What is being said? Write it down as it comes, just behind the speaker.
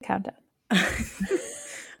Countdown.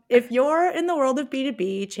 If you're in the world of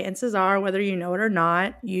B2B, chances are, whether you know it or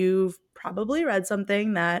not, you've probably read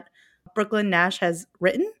something that Brooklyn Nash has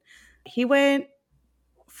written. He went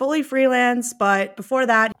fully freelance, but before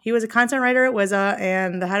that, he was a content writer at Wizza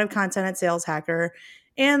and the head of content at Sales Hacker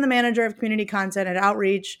and the manager of community content at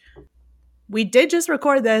Outreach. We did just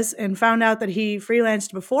record this and found out that he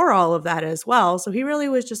freelanced before all of that as well. So he really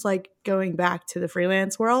was just like going back to the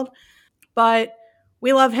freelance world. But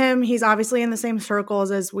we love him. He's obviously in the same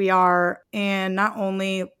circles as we are. And not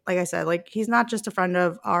only, like I said, like he's not just a friend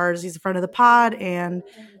of ours, he's a friend of the pod and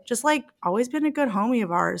just like always been a good homie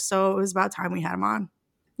of ours. So it was about time we had him on.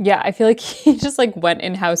 Yeah, I feel like he just like went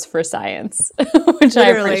in-house for science, which Literally, I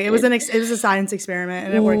appreciate. it was a science experiment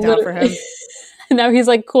and it worked out for him. Now he's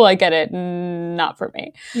like, cool, I get it. Not for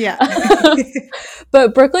me. Yeah.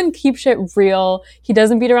 But Brooklyn keeps shit real. He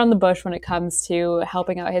doesn't beat around the bush when it comes to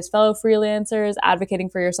helping out his fellow freelancers, advocating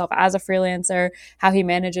for yourself as a freelancer, how he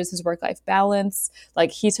manages his work-life balance.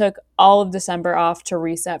 Like he took all of December off to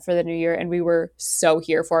reset for the new year and we were so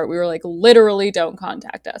here for it. We were like, literally don't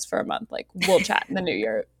contact us for a month. Like we'll chat in the new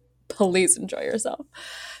year. Please enjoy yourself.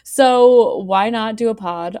 So why not do a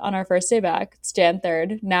pod on our first day back? It's Jan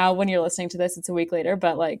 3rd. Now when you're listening to this, it's a week later,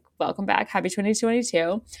 but like, welcome back. Happy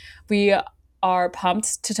 2022. We are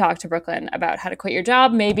pumped to talk to Brooklyn about how to quit your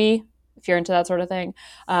job, maybe, if you're into that sort of thing,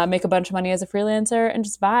 make a bunch of money as a freelancer and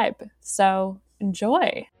just vibe. So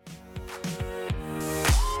enjoy.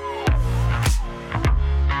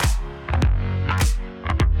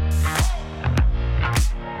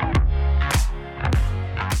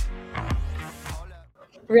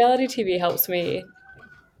 Reality TV helps me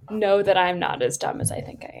know that I'm not as dumb as I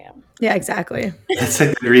think I am. Yeah, exactly. That's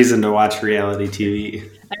a good reason to watch reality TV.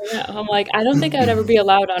 I know. I'm like, I don't think I would ever be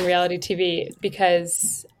allowed on reality TV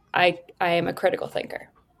because I am a critical thinker.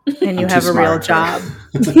 And you have a real job.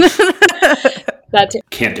 That too.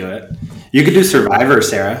 Can't do it. You could do Survivor,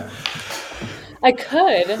 Sarah. I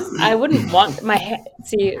could. I wouldn't want my hair.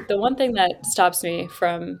 See, the one thing that stops me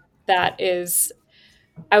from that is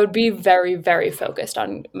I would be very, very focused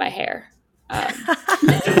on my hair.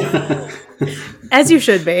 As you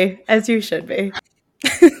should be. As you should be.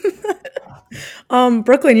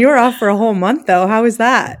 Brooklyn, you were off for a whole month, though. How was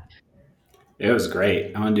that? It was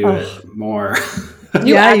great. I want to do it more.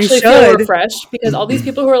 You actually feel refreshed because all these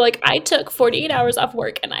people who are like, I took 48 hours off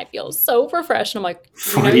work and I feel so refreshed. And I'm like,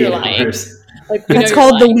 you know you're lying. Like, that's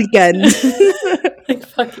called the weekend. Like,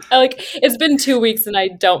 fuck. Like, it's been 2 weeks and I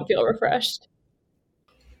don't feel refreshed.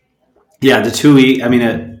 Yeah, the 2 week. I mean,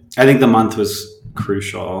 I think the month was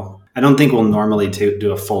crucial. I don't think we'll normally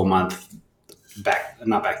do a full month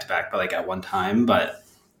not back to back, but like at one time. But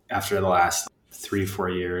after the last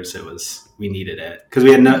 3-4 years, we needed it because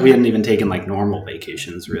we hadn't even taken like normal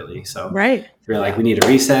vacations really. So right, we were like, we need a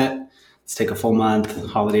reset. Let's take a full month.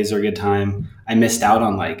 Holidays are a good time. I missed out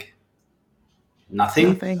on like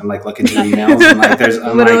nothing. I'm like looking through emails. And like,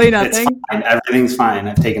 I'm literally like, nothing. It's fine. Everything's fine.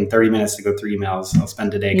 I've taken 30 minutes to go through emails. I'll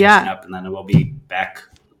spend today catching up, and then we'll be back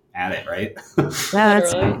at it. Right?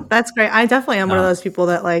 Yeah, that's great. I definitely am one of those people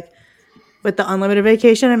that like with the unlimited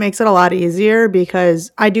vacation, it makes it a lot easier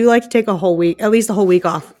because I do like to take a whole week, at least a whole week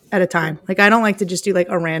off at a time. Like I don't like to just do like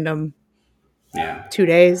a random 2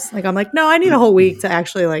 days. Like I'm like, no, I need a whole week to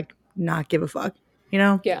actually like not give a fuck. You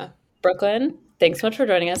know? Yeah. Brooklyn, thanks so much for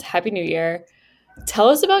joining us. Happy New Year. Tell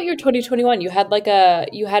us about your 2021. You had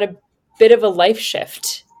a bit of a life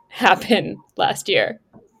shift happen last year.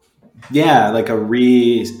 Yeah, like a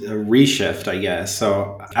reshift, I guess.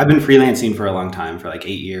 So I've been freelancing for a long time, for like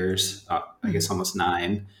 8 years, I guess almost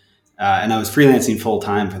 9. And I was freelancing full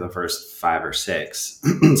time for the first 5 or 6.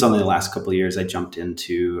 It's only the last couple of years I jumped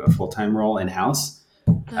into a full-time role in-house.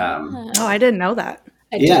 I didn't know that.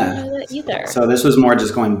 I didn't know that either. So this was more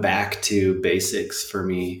just going back to basics for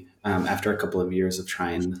me after a couple of years of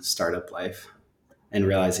trying startup life and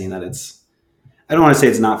realizing that I don't want to say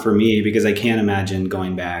it's not for me because I can't imagine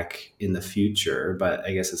going back in the future, but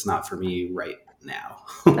I guess it's not for me right now.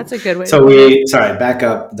 That's a good way. Back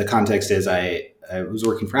up. The context is I was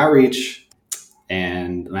working for Outreach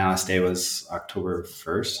and my last day was October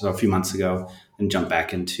 1st, so a few months ago, and jumped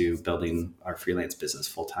back into building our freelance business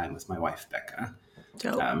full time with my wife, Becca.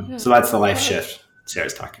 So that's the life shift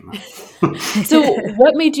Sarah's talking about. So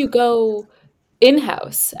what made you go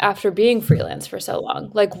in-house after being freelance for so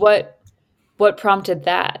long? Like what prompted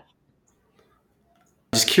that?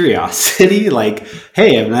 Just curiosity, like,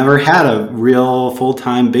 hey, I've never had a real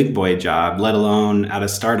full-time big boy job, let alone at a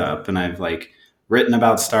startup. And I've like written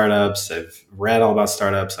about startups. I've read all about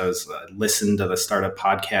startups. I was listened to the startup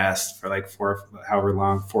podcast for like 4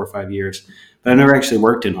 or 5 years, but I never actually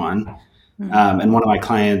worked in one. And one of my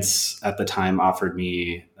clients at the time offered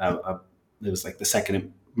me it was like the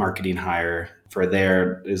second marketing hire for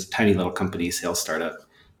is a tiny little company, sales startup.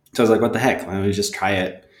 So I was like, what the heck? Why don't we just try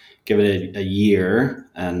it, give it a year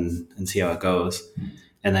and see how it goes.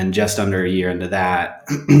 And then just under a year into that,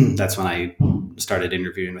 that's when I started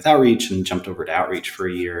interviewing with Outreach and jumped over to Outreach for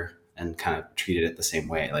a year and kind of treated it the same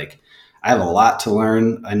way. Like, I have a lot to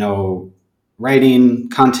learn. I know writing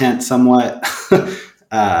content somewhat, but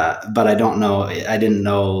I don't know. I didn't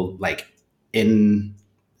know like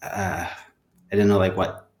I didn't know like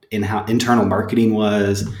what internal marketing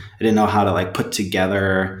was. I didn't know how to like put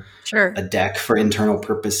together a deck for internal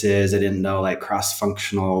purposes. I didn't know like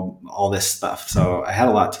cross-functional, all this stuff. So I had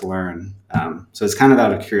a lot to learn. So it's kind of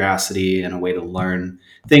out of curiosity and a way to learn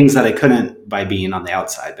things that I couldn't by being on the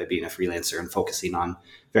outside, by being a freelancer and focusing on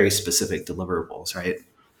very specific deliverables, right?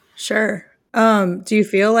 Sure. Do you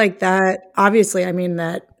feel like that, obviously, I mean,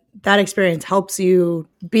 that experience helps you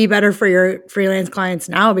be better for your freelance clients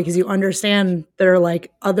now because you understand their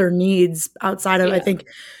like other needs outside of, I think,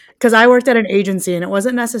 because I worked at an agency and it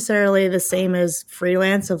wasn't necessarily the same as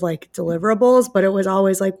freelance of like deliverables, but it was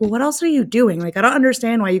always like, well, what else are you doing? Like, I don't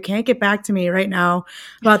understand why you can't get back to me right now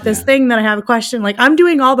about this thing that I have a question. Like, I'm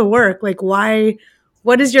doing all the work. Like, why,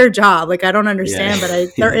 what is your job? Like, I don't understand, but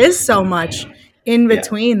there is so much in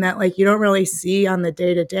between that like you don't really see on the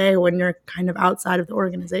day to day when you're kind of outside of the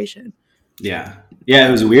organization. Yeah. Yeah.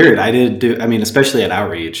 It was weird. I mean, especially at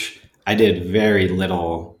Outreach, I did very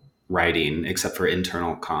little writing except for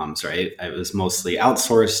internal comms, right? It was mostly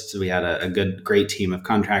outsourced. We had a great team of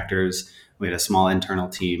contractors. We had a small internal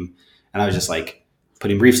team and I was just like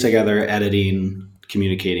putting briefs together, editing,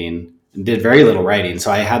 communicating, and did very little writing.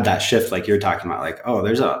 So I had that shift like you're talking about, like, oh,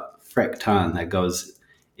 there's a frick ton that goes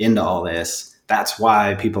into all this. That's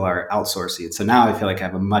why people are outsourcing. So now I feel like I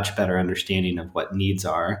have a much better understanding of what needs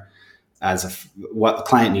are what a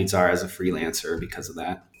client needs are as a freelancer because of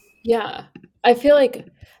that. Yeah. I feel like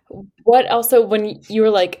what also, when you were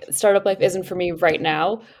like, startup life isn't for me right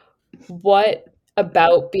now, what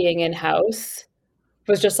about being in-house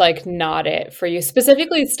was just like not it for you?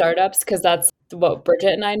 Specifically startups, because that's what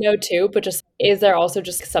Bridget and I know too, but just, is there also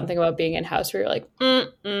just something about being in-house where you're like,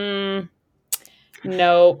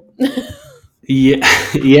 no. Yeah,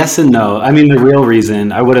 yes and no. I mean, the real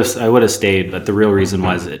reason I would have stayed, but the real reason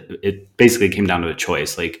was it basically came down to a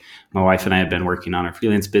choice. Like, my wife and I had been working on our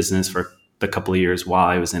freelance business for a couple of years while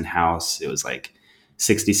I was in house. It was like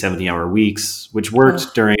 60, 70-hour weeks, which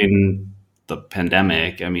worked during the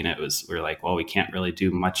pandemic. I mean, we were like, well, we can't really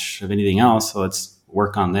do much of anything else, so let's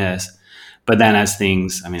work on this. But then as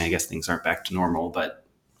things, I mean, I guess things aren't back to normal, but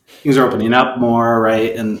things are opening up more,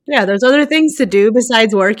 right? And yeah, there's other things to do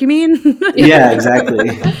besides work, you mean? Yeah, exactly.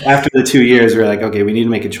 After the 2 years, we're like, okay, we need to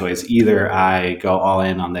make a choice. Either I go all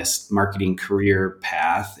in on this marketing career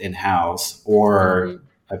path in-house, or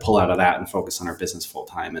I pull out of that and focus on our business full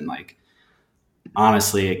time. And like,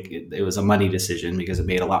 honestly, it was a money decision because it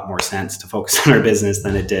made a lot more sense to focus on our business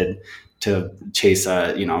than it did to chase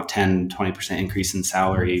a 10, 20% increase in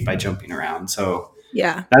salary by jumping around. So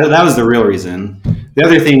yeah, that was the real reason. The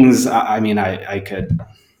other things, I mean,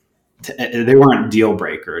 they weren't deal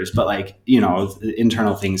breakers, but like,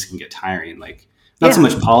 internal things can get tiring. Like, not so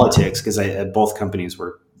much politics, because both companies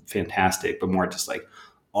were fantastic, but more just like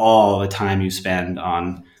all the time you spend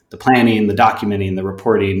on the planning, the documenting, the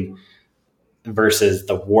reporting versus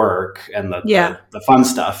the work and the fun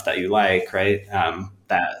stuff that you like, right?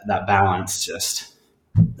 That balance just...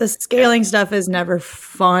 The scaling stuff is never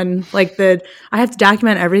fun. Like I have to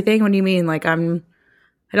document everything. What do you mean? Like I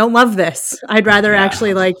don't love this. I'd rather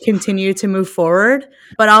actually like continue to move forward.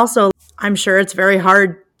 But also I'm sure it's very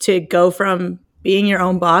hard to go from being your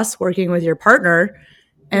own boss, working with your partner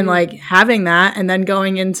and like having that and then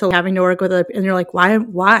going into having to work with and you're like,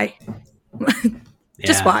 why?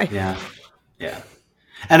 Just why? Yeah.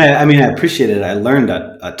 And I mean, I appreciate it. I learned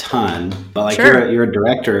a ton, but like you're a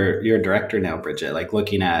director now, Bridget, like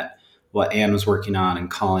looking at what Anne was working on and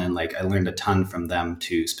Colin, like I learned a ton from them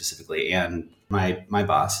too, specifically, and my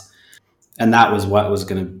boss. And that was what was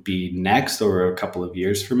going to be next over a couple of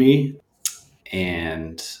years for me.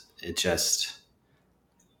 And it just,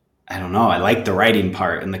 I don't know. I like the writing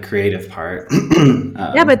part and the creative part.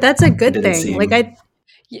 Yeah, but that's a good thing.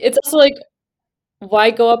 It's also like,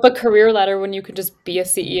 why go up a career ladder when you could just be a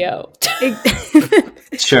CEO?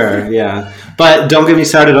 Sure, yeah. But don't get me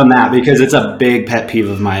started on that, because it's a big pet peeve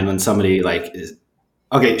of mine when somebody like is,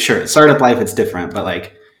 okay, sure, startup life, it's different, but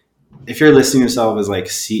like if you're listing yourself as like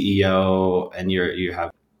CEO and you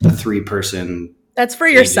have a 3-person That's for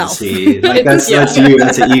yourself. agency. Like that's you.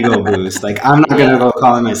 That's an ego boost. Like I'm not gonna go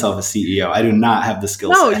calling myself a CEO. I do not have the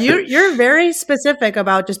skill set. No, you're very specific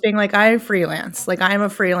about just being like, I freelance. Like I'm a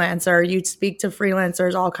freelancer. You speak to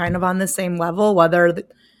freelancers all kind of on the same level, whether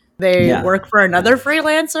they work for another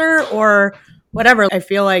freelancer or whatever. I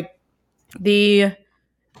feel like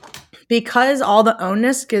because all the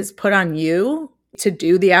onus gets put on you to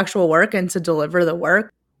do the actual work and to deliver the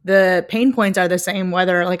work, the pain points are the same,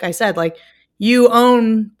 whether, like I said, like you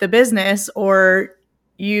own the business or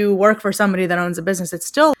you work for somebody that owns a business. It's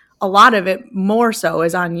still a lot of it more so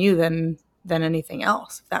is on you than anything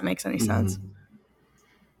else, if that makes any sense.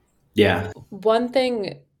 Yeah. One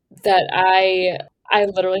thing that I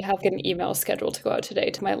literally have an email scheduled to go out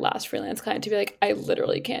today to my last freelance client to be like, I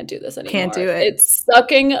literally can't do this anymore. Can't do it. It's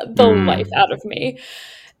sucking the life out of me.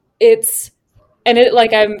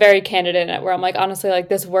 Like, I'm very candid in it where I'm like, honestly, like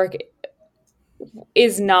this work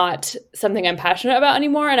is not something I'm passionate about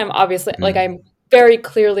anymore. And I'm obviously like, I'm very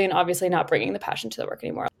clearly and obviously not bringing the passion to the work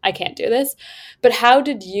anymore. I can't do this. But how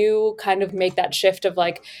did you kind of make that shift of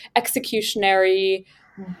like executionary,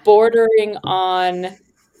 bordering on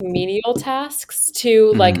menial tasks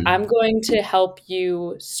to like, I'm going to help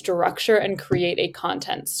you structure and create a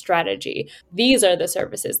content strategy. These are the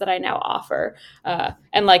services that I now offer.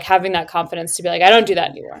 And like having that confidence to be like, I don't do that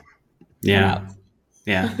anymore. Yeah.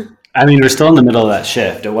 Yeah. I mean, we're still in the middle of that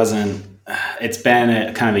shift. It's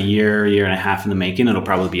been kind of a year and a half in the making. It'll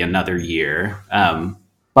probably be another year.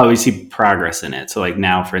 But we see progress in it. So like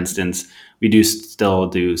now, for instance, we do still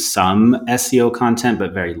do some SEO content,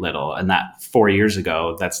 but very little. And that 4 years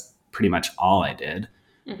ago, that's pretty much all I did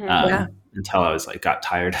until I was like, got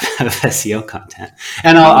tired of SEO content.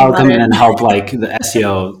 And I'll come in and help like the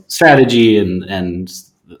SEO strategy and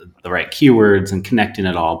the right keywords and connecting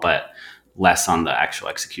it all, but less on the actual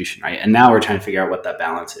execution, right? And now we're trying to figure out what that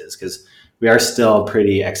balance is because we are still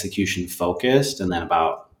pretty execution focused. And then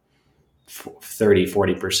about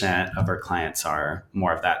 30-40% of our clients are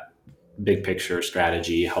more of that big picture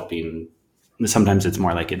strategy, helping. Sometimes it's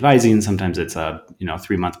more like advising, sometimes it's a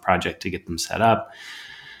 3-month project to get them set up.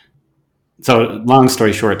 So long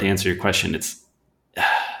story short, to answer your question,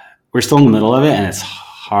 we're still in the middle of it and it's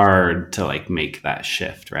hard to like make that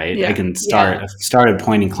shift, right? I can I've started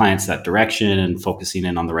pointing clients that direction and focusing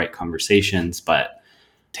in on the right conversations, but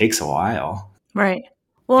it takes a while. Right.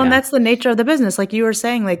 Well, and that's the nature of the business. Like you were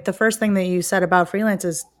saying, like the first thing that you said about freelance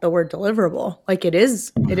is the word deliverable. Like it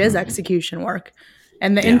is execution work.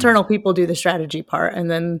 And the internal people do the strategy part. And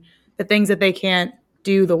then the things that they can't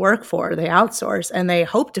do the work for, they outsource and they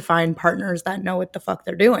hope to find partners that know what the fuck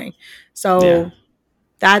they're doing. So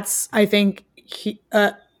that's, I think,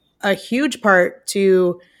 a huge part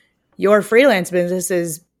to your freelance business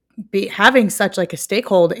is having such like a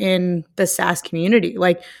stakehold in the SaaS community.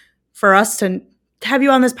 Like for us to have you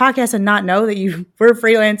on this podcast and not know that you were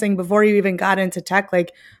freelancing before you even got into tech like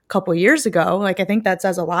a couple years ago, like I think that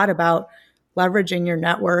says a lot about leveraging your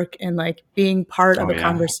network and like being part of a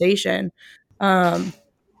conversation. I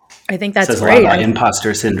think that's says great. A lot about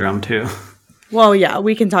imposter syndrome too. Well, yeah,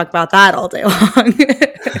 we can talk about that all day long.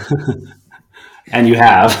 And you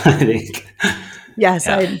have, I think. Yes,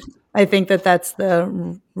 yeah. I think that's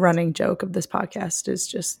the running joke of this podcast is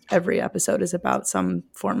just every episode is about some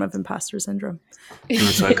form of imposter syndrome. And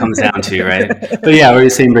that's what it comes down to, right? But yeah, what you're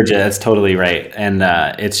saying, Bridget, that's totally right. And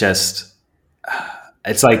it's just,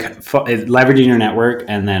 it's like leveraging your network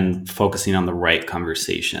and then focusing on the right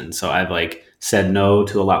conversation. So I've like said no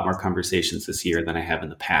to a lot more conversations this year than I have in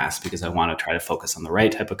the past because I want to try to focus on the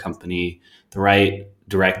right type of company, the right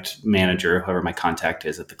direct manager, whoever my contact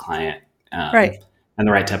is at the client. Right. And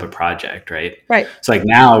the right type of project, right? Right. So like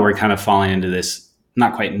now we're kind of falling into this,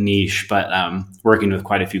 not quite niche, but working with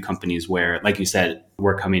quite a few companies where, like you said,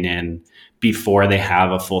 we're coming in before they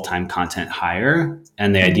have a full-time content hire.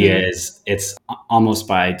 And the idea is it's almost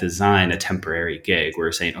by design a temporary gig.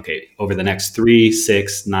 We're saying, okay, over the next 3,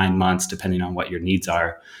 6, 9 months, depending on what your needs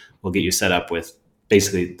are, we'll get you set up with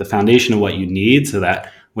basically the foundation of what you need so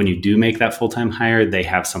that when you do make that full-time hire, they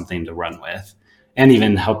have something to run with. And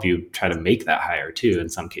even help you try to make that hire too in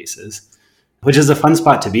some cases, which is a fun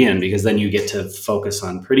spot to be in because then you get to focus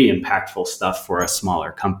on pretty impactful stuff for a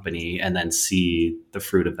smaller company and then see the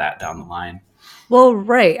fruit of that down the line. Well,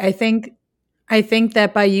 right. I think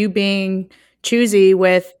that by you being choosy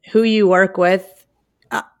with who you work with,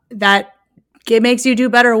 that it makes you do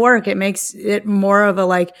better work. It makes it more of a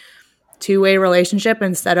like two-way relationship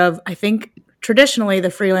instead of, I think traditionally the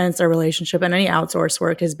freelancer relationship and any outsource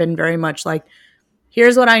work has been very much like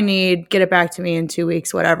here's what I need, get it back to me in 2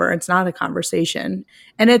 weeks, whatever. It's not a conversation.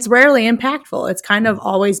 And it's rarely impactful. It's kind of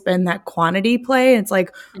always been that quantity play. It's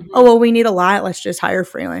like, oh, well, we need a lot. Let's just hire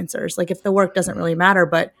freelancers. Like if the work doesn't really matter.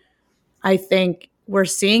 But I think we're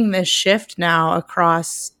seeing this shift now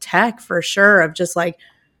across tech for sure of just like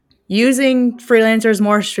using freelancers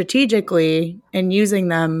more strategically and using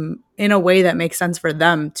them in a way that makes sense for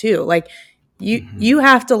them too. Like you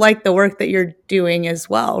have to like the work that you're doing as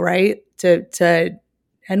well, right? And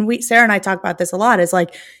Sarah and I talk about this a lot. Is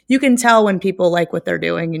like you can tell when people like what they're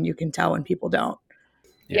doing, and you can tell when people don't.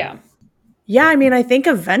 Yeah. Yeah, I mean, I think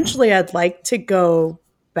eventually I'd like to go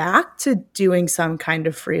back to doing some kind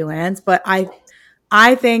of freelance, but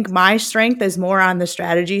I think my strength is more on the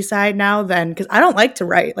strategy side now than because I don't like to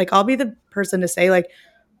write. Like I'll be the person to say like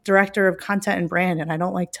director of content and brand, and I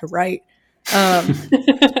don't like to write.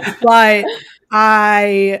 But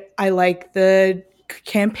I like the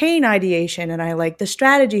campaign ideation, and I like the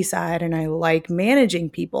strategy side, and I like managing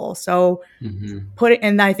people. So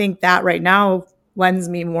and I think that right now lends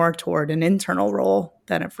me more toward an internal role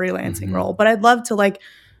than a freelancing role. But I'd love to like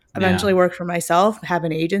eventually work for myself, have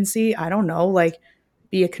an agency. I don't know, like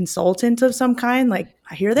be a consultant of some kind. Like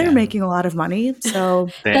I hear they're making a lot of money. So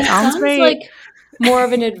that sounds great. Like more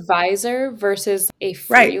of an advisor versus a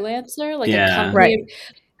freelancer, like a company. Right.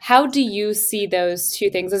 How do you see those two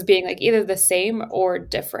things as being like either the same or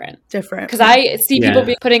different? Different. Because I see people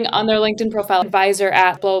putting on their LinkedIn profile advisor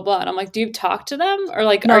at blah, blah, blah. And I'm like, do you talk to them? Or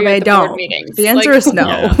like, no, are you they at the don't. board meetings? The answer is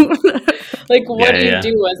no. Like, what do you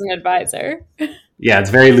do as an advisor? Yeah, it's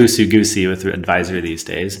very loosey-goosey with advisor these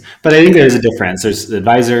days. But I think there's a difference. There's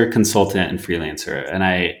advisor, consultant, and freelancer. And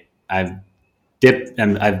I've been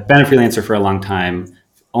a freelancer for a long time,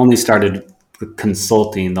 only started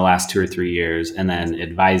consulting the last 2 or 3 years, and then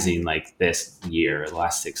advising like this year, the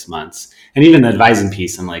last 6 months. And even the advising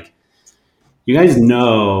piece, I'm like, you guys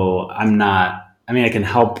know I can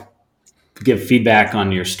help give feedback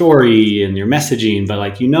on your story and your messaging, but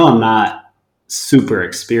like, I'm not super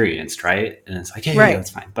experienced, right? And it's like, yeah,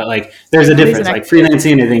 that's fine. But like, there's a difference. Like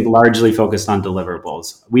freelancing, I think, largely focused on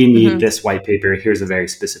deliverables. We need this white paper. Here's a very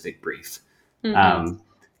specific brief.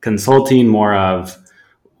 Consulting, more of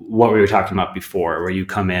what we were talking about before, where you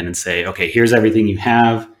come in and say, okay, here's everything you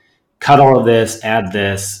have, cut all of this, add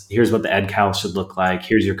this, here's what the ad cal should look like,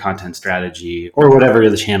 here's your content strategy, or whatever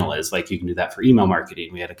the channel is. Like you can do that for email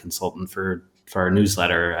marketing. We had a consultant for our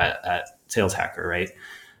newsletter at Sales Hacker, right?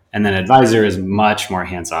 And then advisor is much more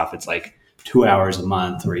hands-off. It's like 2 hours a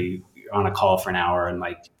month where you're on a call for an hour and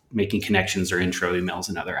like making connections or intro emails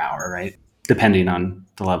another hour, right? Depending on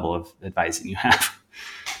the level of advising you have.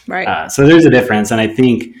 Right. So there's a difference. And I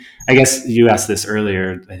guess you asked this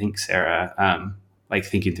earlier, I think, Sarah, like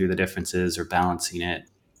thinking through the differences or balancing it.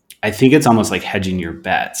 I think it's almost like hedging your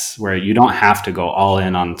bets, where you don't have to go all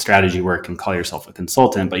in on strategy work and call yourself a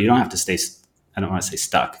consultant, but you don't have to stay, I don't want to say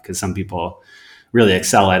stuck, because some people really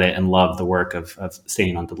excel at it and love the work of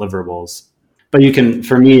staying on deliverables. But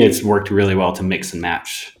for me, it's worked really well to mix and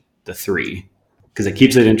match the three, because it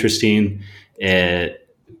keeps it interesting. It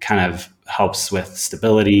kind of helps with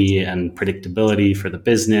stability and predictability for the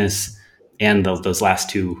business. And those last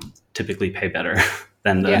two typically pay better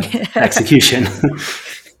than the execution.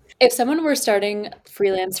 If someone were starting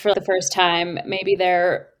freelance for the first time, maybe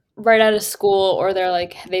they're right out of school, or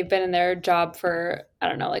they've been in their job for, I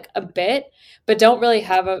don't know, like a bit, but don't really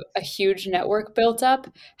have a huge network built up,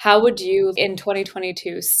 how would you in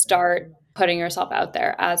 2022 start putting yourself out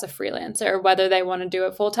there as a freelancer, whether they want to do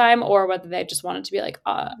it full time or whether they just want it to be like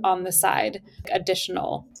on the side,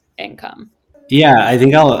 additional income? Yeah, I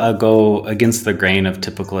think I'll go against the grain of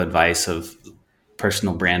typical advice of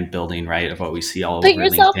personal brand building, right? Of what we see all over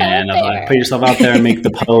LinkedIn, of like, put yourself out there and make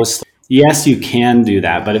the post. Yes, you can do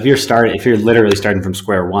that, but if you're literally starting from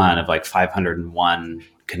square one of like 501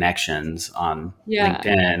 connections on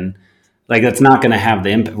LinkedIn, like that's not going to have the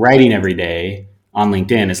impact. Writing every day on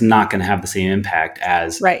LinkedIn is not going to have the same impact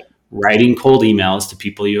as writing cold emails to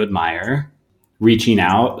people you admire, reaching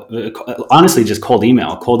out, honestly, just cold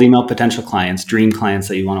email potential clients, dream clients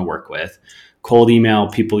that you want to work with, cold email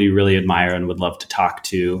people you really admire and would love to talk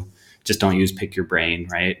to. Just don't use pick your brain,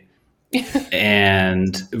 right?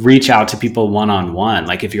 And reach out to people one-on-one.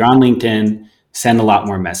 Like if you're on LinkedIn, send a lot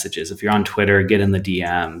more messages. If you're on Twitter, get in the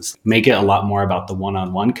DMs. Make it a lot more about the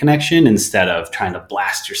one-on-one connection instead of trying to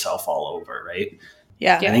blast yourself all over, right?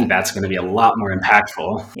 Yeah. I think that's going to be a lot more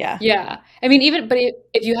impactful. Yeah. Yeah. I mean,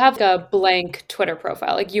 if you have a blank Twitter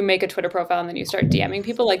profile, like you make a Twitter profile and then you start DMing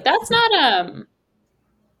people, like that's not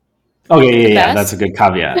Okay, yeah, best? that's a good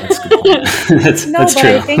caveat. That's a good point. that's but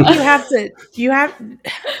true. I think you have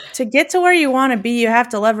to get to where you want to be, you have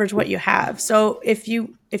to leverage what you have. So if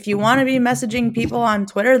you want to be messaging people on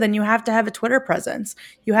Twitter, then you have to have a Twitter presence.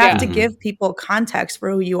 You have to give people context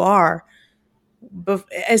for who you are,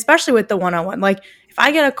 especially with the one-on-one. Like if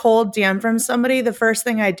I get a cold DM from somebody, the first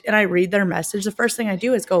thing I read their message, the first thing I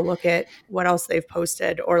do is go look at what else they've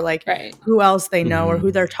posted, or like who else they know, or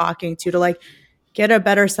who they're talking to like get a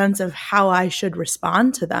better sense of how I should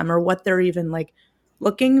respond to them, or what they're even like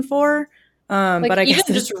looking for. Like, but I even guess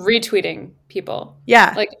just retweeting people.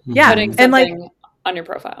 Yeah. Like Yeah. putting something And like on your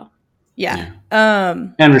profile. Yeah.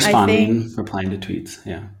 And responding, replying to tweets.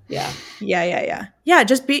 Yeah.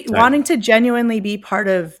 Just wanting to genuinely be part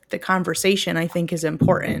of the conversation, I think, is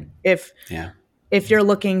important. If you're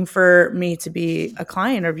looking for me to be a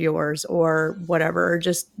client of yours or whatever, or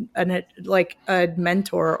just like a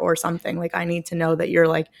mentor or something, like I need to know that you're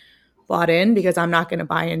like bought in, because I'm not going to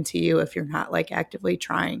buy into you if you're not like actively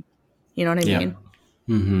trying. You know what I mean?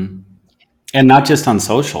 Mm-hmm. And not just on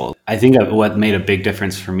social. I think what made a big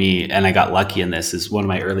difference for me, and I got lucky in this, is one of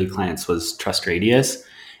my early clients was Trust Radius.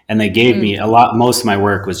 And they gave me most of my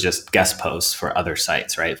work was just guest posts for other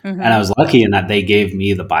sites, right? And I was lucky in that they gave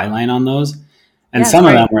me the byline on those. And some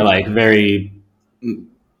of them were like very,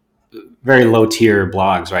 very low tier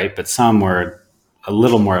blogs, right? But some were a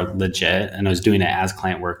little more legit, and I was doing it as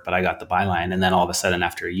client work, but I got the byline. And then all of a sudden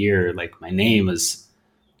after a year, like my name was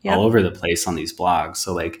all over the place on these blogs.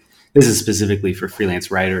 So like, this is specifically for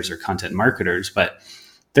freelance writers or content marketers, but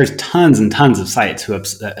there's tons and tons of sites who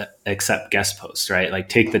accept guest posts, right? Like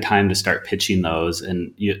take the time to start pitching those,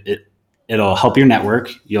 and it'll help your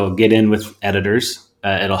network. You'll get in with editors.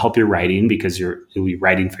 It'll help your writing because you'll be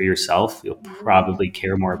writing for yourself. You'll probably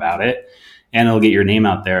care more about it, and it'll get your name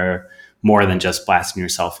out there more than just blasting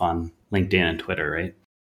yourself on LinkedIn and Twitter, right?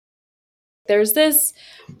 There's this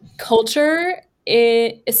culture,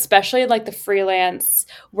 especially like the freelance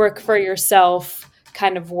work for yourself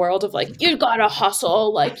kind of world of like, you gotta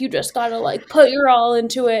hustle, like you just gotta like put your all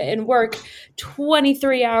into it and work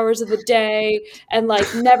 23 hours of the day and like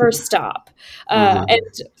never stop. And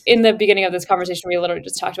in the beginning of this conversation, we literally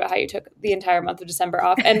just talked about how you took the entire month of December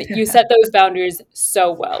off, and you set those boundaries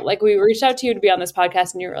so well. Like we reached out to you to be on this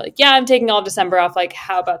podcast, and you were like, yeah, I'm taking all December off. Like,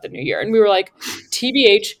 how about the new year? And we were like,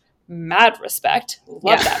 TBH, mad respect.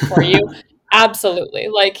 Love that for you. Absolutely.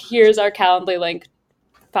 Like, here's our Calendly link.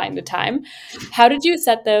 Find the time. How did you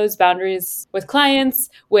set those boundaries with clients,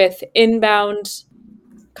 with inbound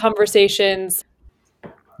conversations?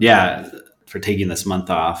 Yeah, for taking this month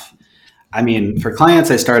off. I mean, for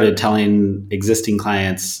clients, I started telling existing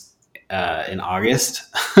clients in August.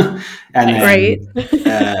 And then,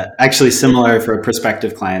 actually similar for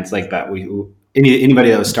prospective clients like that.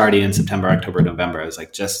 Anybody that was starting in September, October, November, I was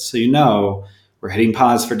like, just so you know, we're hitting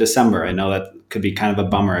pause for December. I know that could be kind of a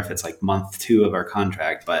bummer if it's like month 2 of our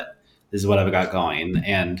contract, but this is what I've got going.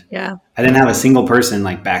 And I didn't have a single person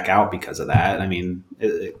like back out because of that. I mean,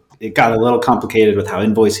 it got a little complicated with how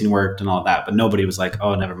invoicing worked and all that, but nobody was like,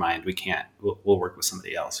 oh, never mind, we can't, we'll work with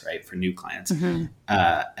somebody else, right? For new clients. And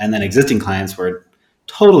then existing clients were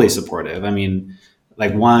totally supportive. I mean,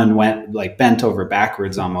 like one went like bent over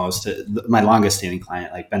backwards almost. My longest standing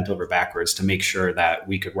client like bent over backwards to make sure that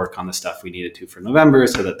we could work on the stuff we needed to for November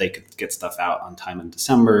so that they could get stuff out on time in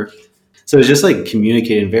December. So it was just like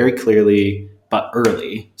communicating very clearly, but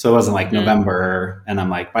early. So it wasn't like November and I'm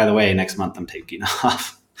like, by the way, next month I'm taking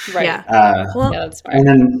off. Right. That's fine. And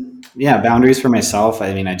then, boundaries for myself.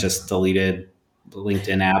 I mean, I just deleted the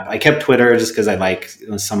LinkedIn app. I kept Twitter just because I like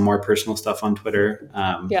some more personal stuff on Twitter.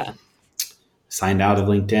 Signed out of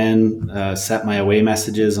LinkedIn, set my away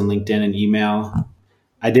messages on LinkedIn and email.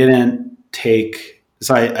 I didn't take,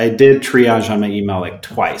 so I did triage on my email like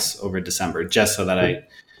twice over December, just so that I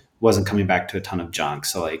wasn't coming back to a ton of junk.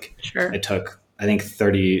 So like I took, I think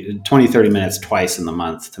 30 minutes twice in the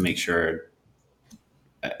month to make sure,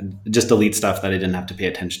 just delete stuff that I didn't have to pay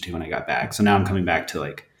attention to when I got back. So now I'm coming back to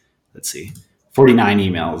like, 49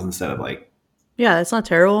 emails instead of like. Yeah, that's not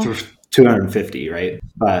terrible. 250, right?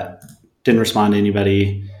 But didn't respond to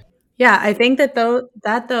anybody. Yeah, I think that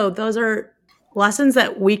those are lessons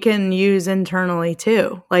that we can use internally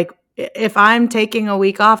too. Like if I'm taking a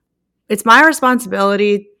week off, it's my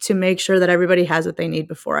responsibility to make sure that everybody has what they need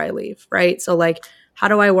before I leave, right? So like, how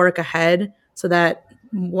do I work ahead so that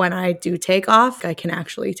when I do take off, I can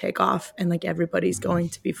actually take off and like everybody's going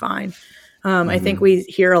to be fine. I think we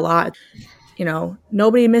hear a lot,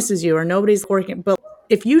 nobody misses you or nobody's working, but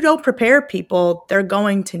if you don't prepare people, they're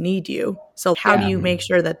going to need you. So how do you make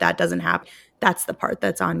sure that doesn't happen? That's the part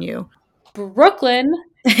that's on you. Brooklyn,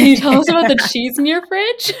 can you tell us about the cheese in your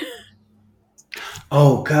fridge?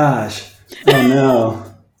 Oh gosh. Oh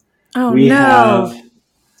no. Oh We no. have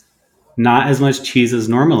not as much cheese as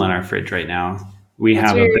normal in our fridge right now. We That's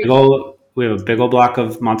have weird. we have a big old block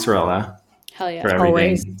of mozzarella Hell for yeah. everything,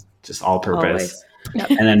 Always. just all purpose. Always. Yep.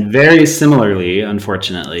 And then very similarly,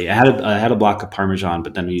 unfortunately, I had a block of Parmesan,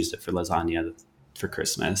 but then we used it for lasagna for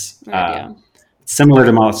Christmas. Right, yeah. Similar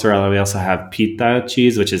to mozzarella, we also have pita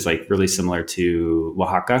cheese, which is like really similar to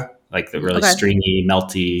Oaxaca, like the really Okay. stringy,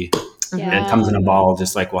 melty. Yeah. It comes in a ball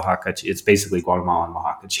just like Oaxaca cheese. It's basically Guatemalan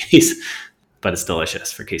Oaxaca cheese, but it's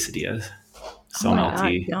delicious for quesadillas. So Oh my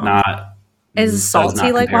melty, God, not Is does salty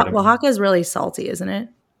not like compare to- Oaxaca is really salty, isn't it?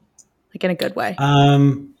 Like in a good way.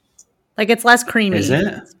 Like it's less creamy. Is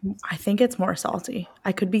it? I think it's more salty.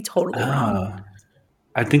 I could be totally wrong. Oh,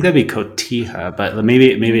 I think that'd be cotija, but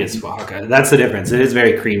maybe it's Oaxaca. That's the difference. It is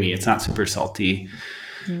very creamy. It's not super salty.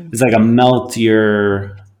 It's like a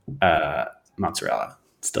meltier mozzarella.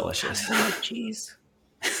 It's delicious. I love cheese.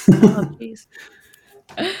 I love cheese.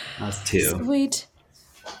 That's two. Sweet.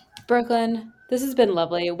 Brooklyn, this has been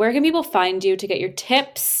lovely. Where can people find you to get your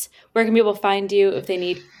tips? Where can people find you if they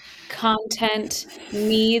need content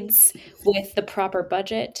needs with the proper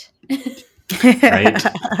budget? Right.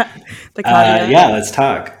 The caveat. Yeah, let's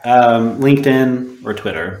talk. LinkedIn or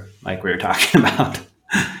Twitter, like we were talking about.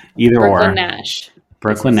 Either Brooklyn or. Nash.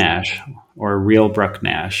 Brooklyn Nash or Real Brooke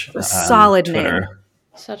Nash. A solid name.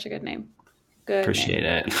 Such a good name. Good. Appreciate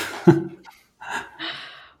it.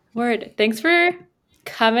 Word. Thanks for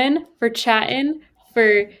coming, for chatting,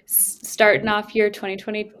 for starting off your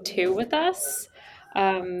 2022 with us.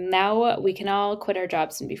 Now we can all quit our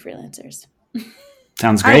jobs and be freelancers.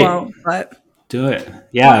 Sounds I great. won't, but Do it.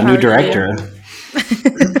 Yeah, new director.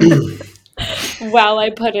 While I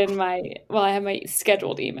have my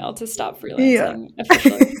scheduled email to stop freelancing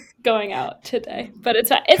officially going out today. But it's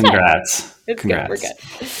fine. Congrats. It's Congrats. good.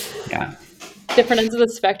 We're good. Yeah. Different ends of the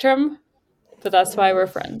spectrum, but that's why we're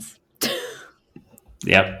friends.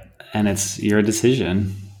 Yep. And it's your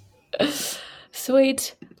decision.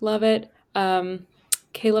 Sweet. Love it.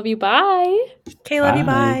 Okay, love you. Bye. okay, love you.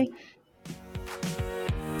 Bye. Bye.